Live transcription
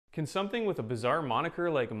Can something with a bizarre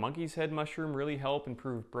moniker like monkey's head mushroom really help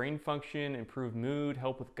improve brain function, improve mood,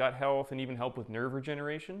 help with gut health, and even help with nerve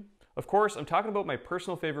regeneration? Of course, I'm talking about my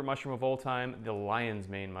personal favorite mushroom of all time, the lion's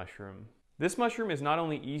mane mushroom. This mushroom is not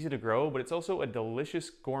only easy to grow, but it's also a delicious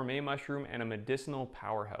gourmet mushroom and a medicinal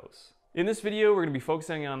powerhouse. In this video, we're going to be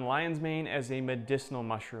focusing on lion's mane as a medicinal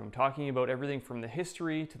mushroom, talking about everything from the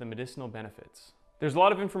history to the medicinal benefits. There's a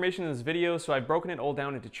lot of information in this video, so I've broken it all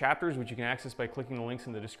down into chapters, which you can access by clicking the links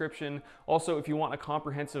in the description. Also, if you want a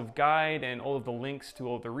comprehensive guide and all of the links to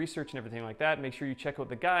all of the research and everything like that, make sure you check out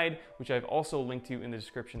the guide, which I've also linked to in the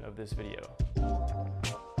description of this video.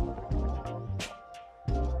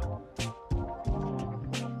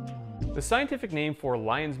 The scientific name for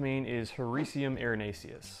lion's mane is Hericium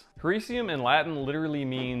erinaceus. Hericium in Latin literally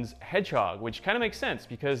means hedgehog, which kind of makes sense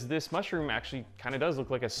because this mushroom actually kind of does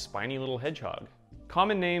look like a spiny little hedgehog.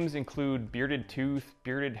 Common names include bearded tooth,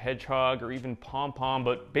 bearded hedgehog, or even pom-pom,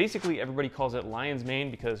 but basically everybody calls it lion's mane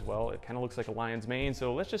because, well, it kind of looks like a lion's mane,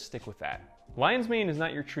 so let's just stick with that. Lion's mane is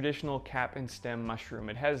not your traditional cap and stem mushroom.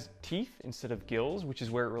 It has teeth instead of gills, which is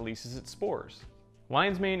where it releases its spores.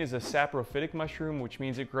 Lion's mane is a saprophytic mushroom, which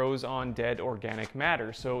means it grows on dead organic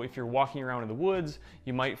matter. So if you're walking around in the woods,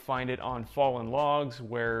 you might find it on fallen logs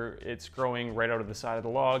where it's growing right out of the side of the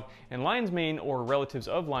log. And lion's mane or relatives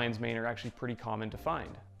of lion's mane are actually pretty common to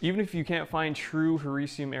find. Even if you can't find true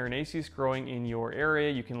Hericium erinaceus growing in your area,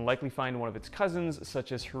 you can likely find one of its cousins,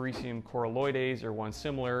 such as Hericium coralloides or one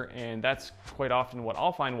similar, and that's quite often what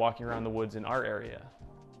I'll find walking around the woods in our area.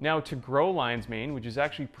 Now, to grow lion's mane, which is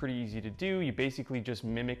actually pretty easy to do, you basically just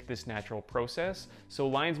mimic this natural process. So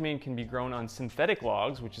lion's mane can be grown on synthetic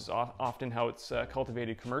logs, which is often how it's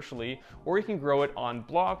cultivated commercially, or you can grow it on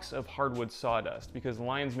blocks of hardwood sawdust because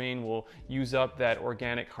lion's mane will use up that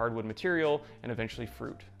organic hardwood material and eventually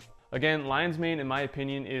fruit. Again, lion's mane, in my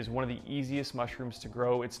opinion, is one of the easiest mushrooms to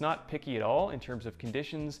grow. It's not picky at all in terms of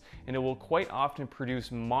conditions, and it will quite often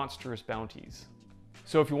produce monstrous bounties.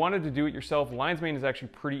 So if you wanted to do it yourself, lion's mane is actually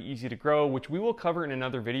pretty easy to grow, which we will cover in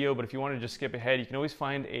another video, but if you want to just skip ahead, you can always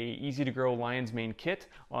find a easy to grow lion's mane kit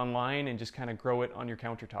online and just kind of grow it on your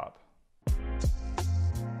countertop.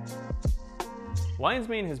 Lion's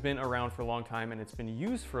mane has been around for a long time and it's been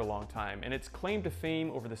used for a long time, and its claim to fame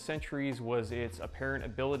over the centuries was its apparent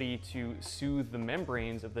ability to soothe the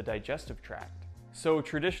membranes of the digestive tract. So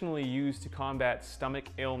traditionally used to combat stomach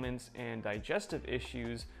ailments and digestive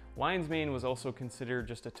issues, lion's mane was also considered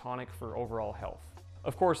just a tonic for overall health.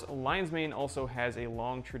 Of course, lion's mane also has a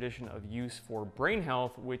long tradition of use for brain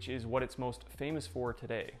health, which is what it's most famous for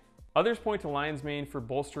today. Others point to lion's mane for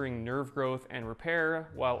bolstering nerve growth and repair,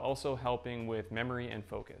 while also helping with memory and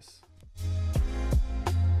focus.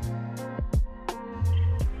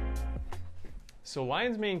 So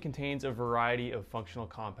lion's mane contains a variety of functional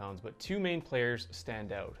compounds, but two main players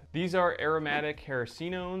stand out. These are aromatic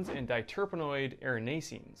hericenones and diterpenoid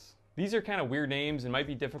erinacines. These are kind of weird names and might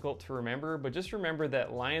be difficult to remember, but just remember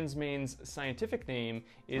that lion's mane's scientific name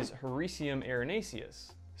is Hericium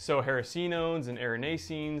erinaceus. So hericenones and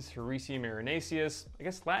erinacines, Hericium erinaceus, I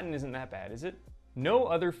guess Latin isn't that bad, is it? No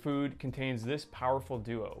other food contains this powerful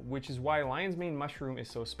duo, which is why lion's mane mushroom is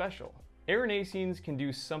so special. Erinacines can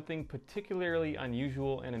do something particularly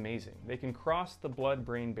unusual and amazing. They can cross the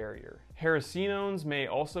blood-brain barrier. Hericenones may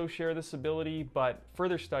also share this ability, but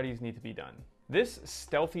further studies need to be done. This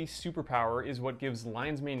stealthy superpower is what gives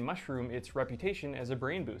lion's mane mushroom its reputation as a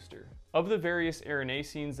brain booster. Of the various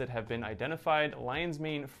erinacines that have been identified, lion's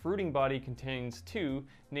mane fruiting body contains two,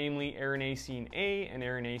 namely erinacine A and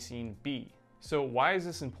erinacine B. So why is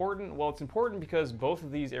this important? Well, it's important because both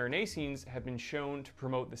of these erinacines have been shown to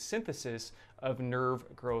promote the synthesis of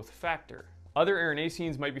nerve growth factor. Other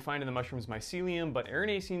erinacines might be found in the mushroom's mycelium, but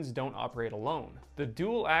erinacines don't operate alone. The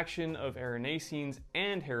dual action of erinacines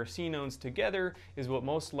and hericenones together is what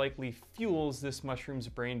most likely fuels this mushroom's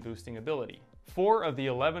brain boosting ability. 4 of the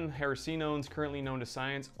 11 hericenones currently known to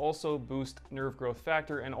science also boost nerve growth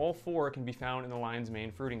factor, and all 4 can be found in the lion's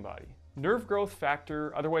mane fruiting body. Nerve growth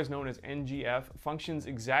factor, otherwise known as NGF, functions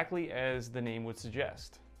exactly as the name would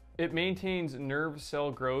suggest. It maintains nerve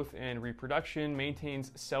cell growth and reproduction,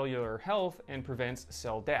 maintains cellular health, and prevents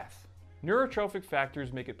cell death. Neurotrophic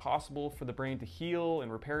factors make it possible for the brain to heal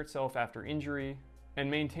and repair itself after injury,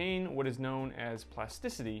 and maintain what is known as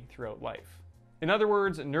plasticity throughout life. In other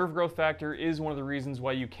words, nerve growth factor is one of the reasons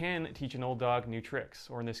why you can teach an old dog new tricks,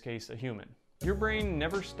 or in this case, a human. Your brain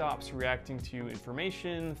never stops reacting to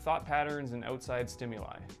information, thought patterns, and outside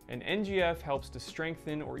stimuli. And NGF helps to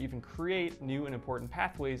strengthen or even create new and important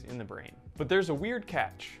pathways in the brain. But there's a weird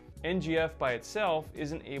catch. NGF by itself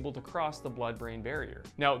isn't able to cross the blood-brain barrier.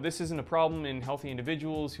 Now, this isn't a problem in healthy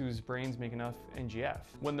individuals whose brains make enough NGF.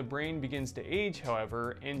 When the brain begins to age,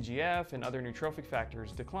 however, NGF and other neurotrophic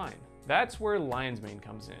factors decline. That's where lion's mane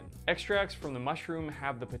comes in. Extracts from the mushroom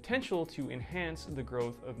have the potential to enhance the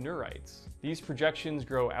growth of neurites. These projections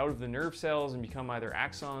grow out of the nerve cells and become either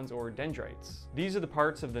axons or dendrites. These are the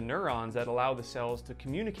parts of the neurons that allow the cells to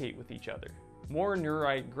communicate with each other. More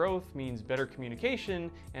neurite growth means better communication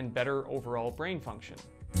and better overall brain function.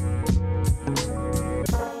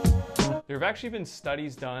 There have actually been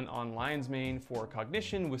studies done on lion's mane for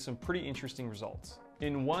cognition with some pretty interesting results.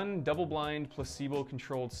 In one double-blind,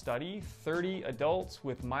 placebo-controlled study, 30 adults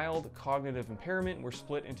with mild cognitive impairment were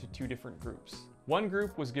split into two different groups. One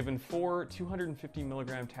group was given 4 250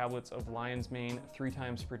 milligram tablets of lion's mane 3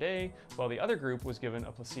 times per day, while the other group was given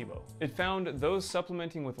a placebo. It found those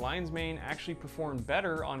supplementing with lion's mane actually performed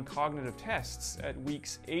better on cognitive tests at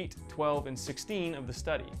weeks 8, 12, and 16 of the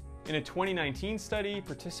study. In a 2019 study,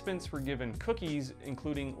 participants were given cookies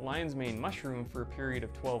including lion's mane mushroom for a period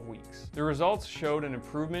of 12 weeks. The results showed an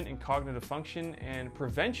improvement in cognitive function and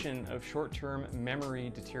prevention of short-term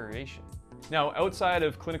memory deterioration. Now, outside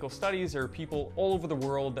of clinical studies, there are people all over the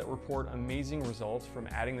world that report amazing results from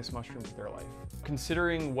adding this mushroom to their life.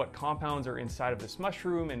 Considering what compounds are inside of this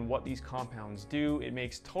mushroom and what these compounds do, it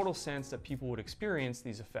makes total sense that people would experience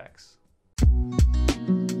these effects.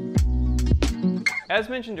 As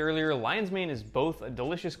mentioned earlier, lion's mane is both a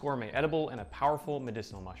delicious gourmet edible and a powerful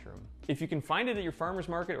medicinal mushroom. If you can find it at your farmer's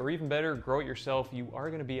market, or even better, grow it yourself, you are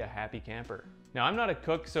going to be a happy camper. Now, I'm not a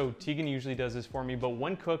cook, so Tegan usually does this for me, but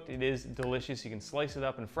when cooked, it is delicious. You can slice it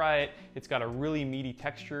up and fry it. It's got a really meaty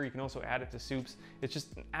texture. You can also add it to soups. It's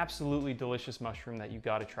just an absolutely delicious mushroom that you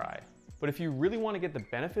gotta try. But if you really want to get the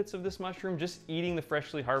benefits of this mushroom, just eating the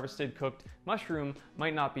freshly harvested cooked mushroom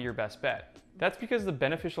might not be your best bet. That's because the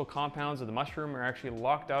beneficial compounds of the mushroom are actually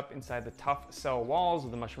locked up inside the tough cell walls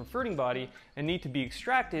of the mushroom fruiting body and need to be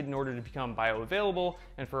extracted in order to become bioavailable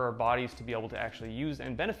and for our bodies to be able to actually use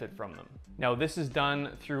and benefit from them. Now, this is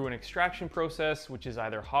done through an extraction process, which is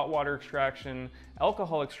either hot water extraction,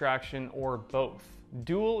 alcohol extraction, or both.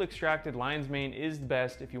 Dual extracted lion's mane is the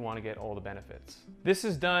best if you want to get all the benefits. This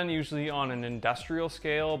is done usually on an industrial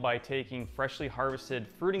scale by taking freshly harvested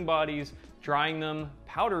fruiting bodies, drying them,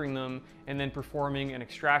 powdering them, and then performing an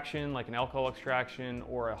extraction like an alcohol extraction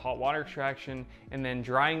or a hot water extraction, and then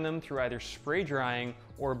drying them through either spray drying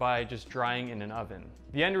or by just drying in an oven.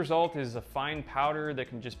 The end result is a fine powder that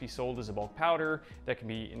can just be sold as a bulk powder, that can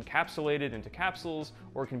be encapsulated into capsules,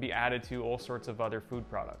 or can be added to all sorts of other food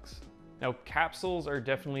products. Now, capsules are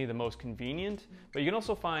definitely the most convenient, but you can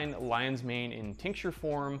also find lion's mane in tincture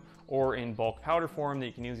form or in bulk powder form that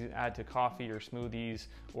you can easily add to coffee or smoothies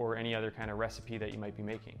or any other kind of recipe that you might be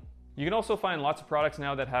making. You can also find lots of products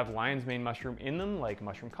now that have lion's mane mushroom in them, like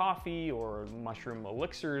mushroom coffee or mushroom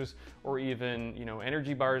elixirs, or even,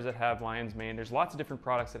 energy bars that have lion's mane. There's lots of different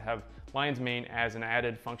products that have lion's mane as an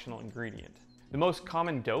added functional ingredient. The most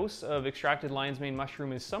common dose of extracted lion's mane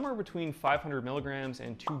mushroom is somewhere between 500 milligrams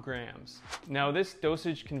and 2 grams. Now, this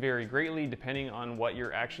dosage can vary greatly depending on what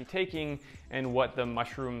you're actually taking and what the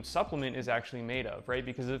mushroom supplement is actually made of, right?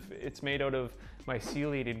 Because if it's made out of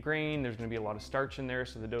myceliated grain, there's going to be a lot of starch in there,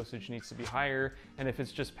 so the dosage needs to be higher. And if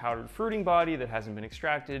it's just powdered fruiting body that hasn't been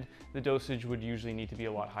extracted, the dosage would usually need to be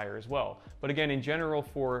a lot higher as well. But again, in general,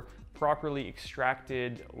 for properly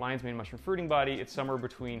extracted lion's mane mushroom fruiting body, it's somewhere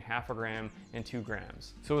between 0.5 gram and 2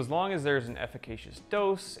 grams. So as long as there's an efficacious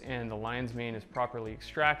dose and the lion's mane is properly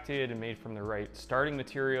extracted and made from the right starting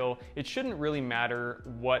material, it shouldn't really matter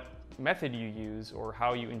what method you use or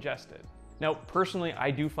how you ingest it. Now, personally, I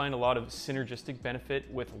do find a lot of synergistic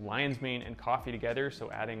benefit with lion's mane and coffee together, so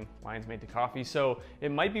adding lion's mane to coffee. So it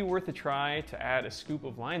might be worth a try to add a scoop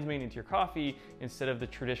of lion's mane into your coffee instead of the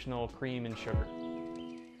traditional cream and sugar.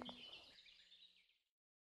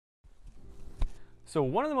 So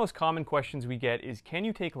one of the most common questions we get is, can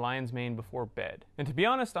you take lion's mane before bed? And to be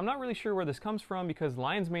honest, I'm not really sure where this comes from, because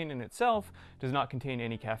lion's mane in itself does not contain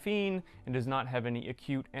any caffeine and does not have any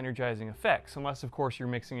acute energizing effects, unless of course you're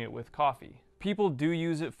mixing it with coffee. People do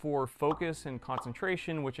use it for focus and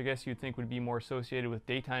concentration, which I guess you'd think would be more associated with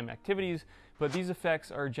daytime activities, but these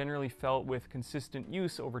effects are generally felt with consistent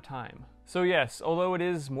use over time. So yes, although it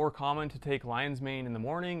is more common to take lion's mane in the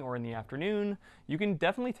morning or in the afternoon, you can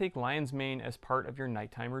definitely take lion's mane as part of your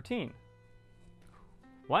nighttime routine.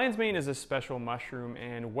 Lion's mane is a special mushroom,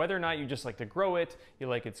 and whether or not you just like to grow it, you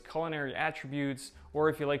like its culinary attributes, or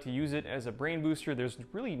if you like to use it as a brain booster, there's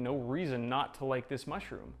really no reason not to like this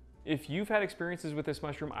mushroom. If you've had experiences with this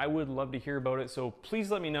mushroom, I would love to hear about it, so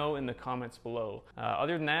please let me know in the comments below.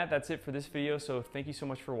 Other than that, that's it for this video, so thank you so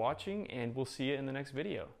much for watching, and we'll see you in the next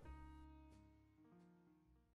video.